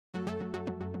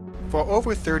For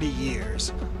over 30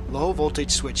 years, low-voltage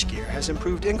switchgear has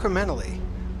improved incrementally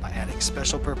by adding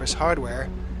special-purpose hardware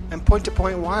and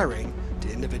point-to-point wiring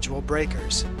to individual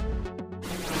breakers.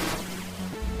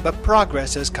 But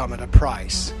progress has come at a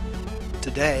price.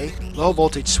 Today,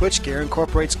 low-voltage switchgear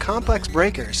incorporates complex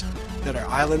breakers that are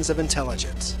islands of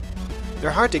intelligence.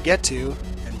 They're hard to get to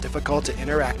and difficult to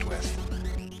interact with.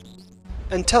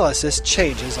 Entellisys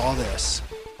changes all this.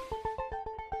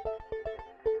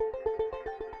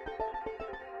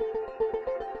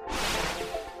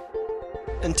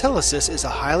 Entellisys is a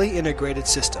highly integrated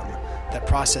system that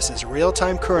processes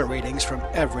real-time current readings from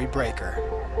every breaker.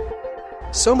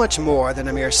 So much more than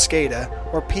a mere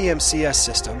SCADA or PMCS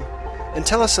system,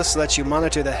 Entellisys lets you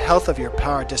monitor the health of your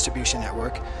power distribution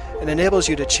network and enables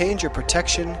you to change your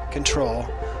protection, control,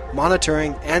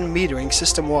 monitoring, and metering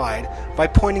system-wide by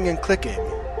pointing and clicking.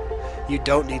 You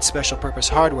don't need special-purpose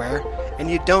hardware, and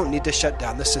you don't need to shut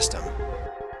down the system.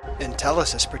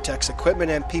 Entellisys protects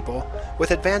equipment and people with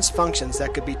advanced functions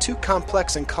that could be too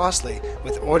complex and costly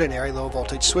with ordinary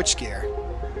low-voltage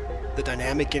switchgear. The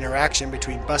dynamic interaction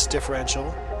between bus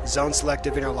differential,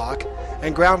 zone-selective interlock,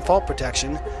 and ground fault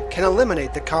protection can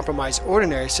eliminate the compromise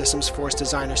ordinary systems force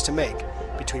designers to make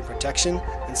between protection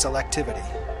and selectivity.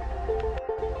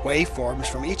 Waveforms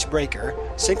from each breaker,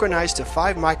 synchronized to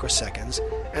 5 microseconds,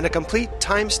 and a complete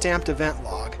time-stamped event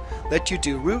log let you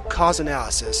do root cause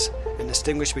analysis and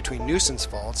distinguish between nuisance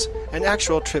faults and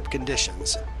actual trip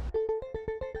conditions.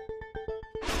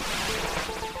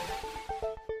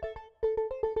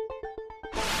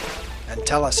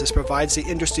 Entellisys provides the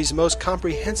industry's most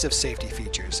comprehensive safety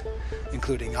features,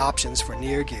 including options for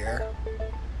near gear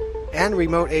and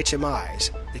remote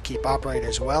HMIs that keep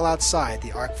operators well outside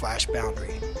the arc flash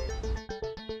boundary.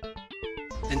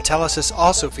 Entellisys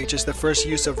also features the first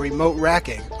use of remote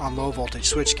racking on low-voltage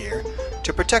switchgear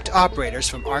to protect operators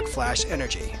from arc flash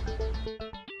energy.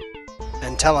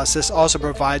 Entellisys also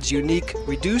provides unique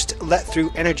reduced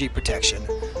let-through energy protection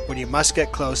when you must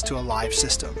get close to a live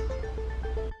system.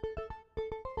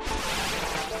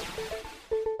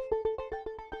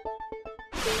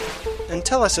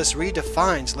 Entellisys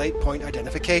redefines late point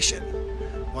identification.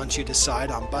 Once you decide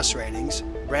on bus ratings,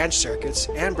 branch circuits,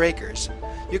 and breakers,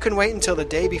 you can wait until the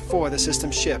day before the system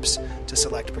ships to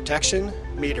select protection,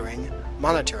 metering,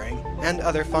 monitoring, and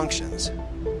other functions.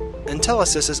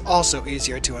 Entellisys is also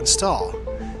easier to install,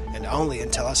 and only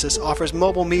Entellisys offers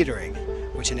mobile metering,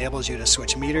 which enables you to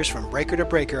switch meters from breaker to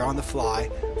breaker on the fly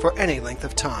for any length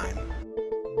of time.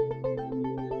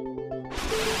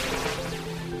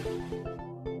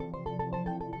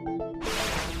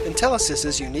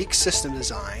 Entellisys' unique system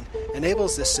design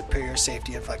enables this superior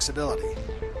safety and flexibility.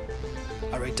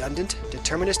 A redundant,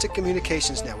 deterministic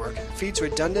communications network feeds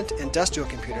redundant industrial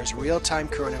computers real-time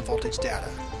current and voltage data.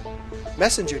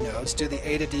 Messenger nodes do the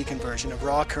A to D conversion of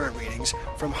raw current readings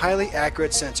from highly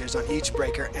accurate sensors on each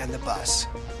breaker and the bus.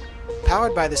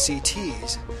 Powered by the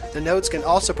CTs, the nodes can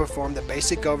also perform the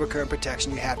basic overcurrent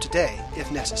protection you have today, if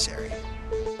necessary.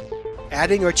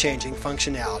 Adding or changing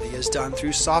functionality is done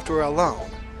through software alone,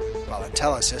 while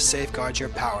Entellisys safeguards your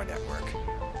power network.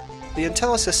 The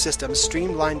Entellisys system's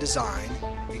streamlined design,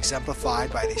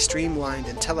 exemplified by the streamlined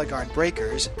IntelliGuard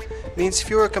breakers, means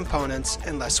fewer components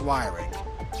and less wiring.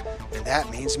 And that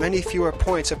means many fewer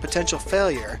points of potential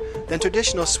failure than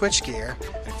traditional switchgear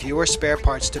and fewer spare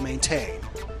parts to maintain.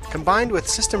 Combined with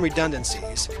system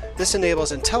redundancies, this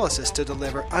enables Entellisys to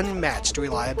deliver unmatched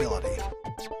reliability.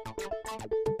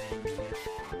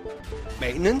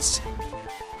 Maintenance?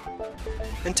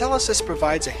 Entellisys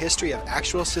provides a history of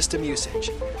actual system usage,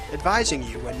 advising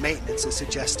you when maintenance is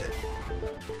suggested.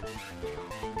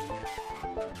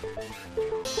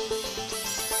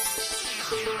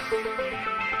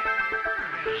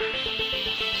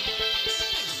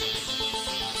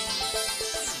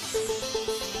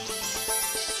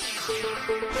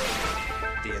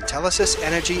 The Entellisys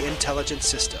Energy Intelligence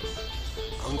System,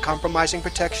 uncompromising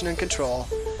protection and control,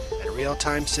 and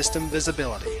real-time system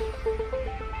visibility.